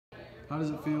How does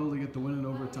it feel to get the win in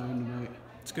overtime tonight?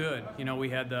 It's good. You know, we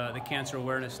had the cancer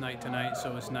awareness night tonight,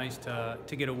 so it's nice to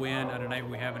get a win at a night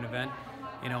we have an event,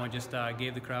 you know, and just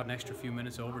gave the crowd an extra few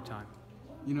minutes of overtime.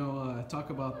 You know, talk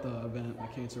about the event, the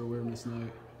cancer awareness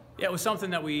night. Yeah, it was something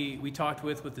that we talked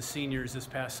with the seniors this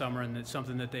past summer, and it's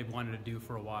something that they've wanted to do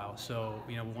for a while. So,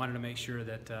 you know, we wanted to make sure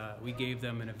that we gave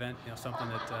them an event, you know, something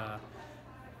that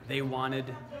they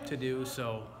wanted to do.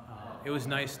 So it was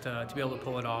nice to be able to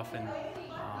pull it off, and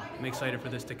I'm excited for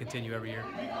this to continue every year.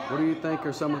 What do you think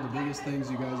are some of the biggest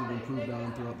things you guys have improved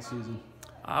on throughout the season?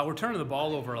 We're turning the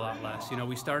ball over a lot less. You know,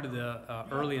 we started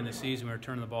early in the season, we were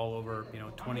turning the ball over, you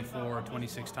know, 24 or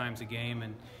 26 times a game,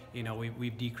 and, you know,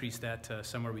 we've decreased that to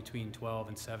somewhere between 12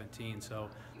 and 17. So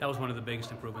that was one of the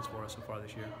biggest improvements for us so far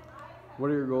this year.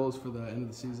 What are your goals for the end of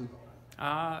the season?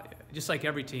 Just like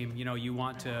every team, you know, you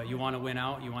want to win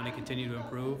out, you want to continue to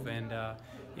improve, and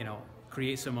you know,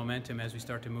 create some momentum as we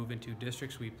start to move into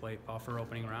districts. We play Buffer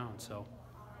opening round, so.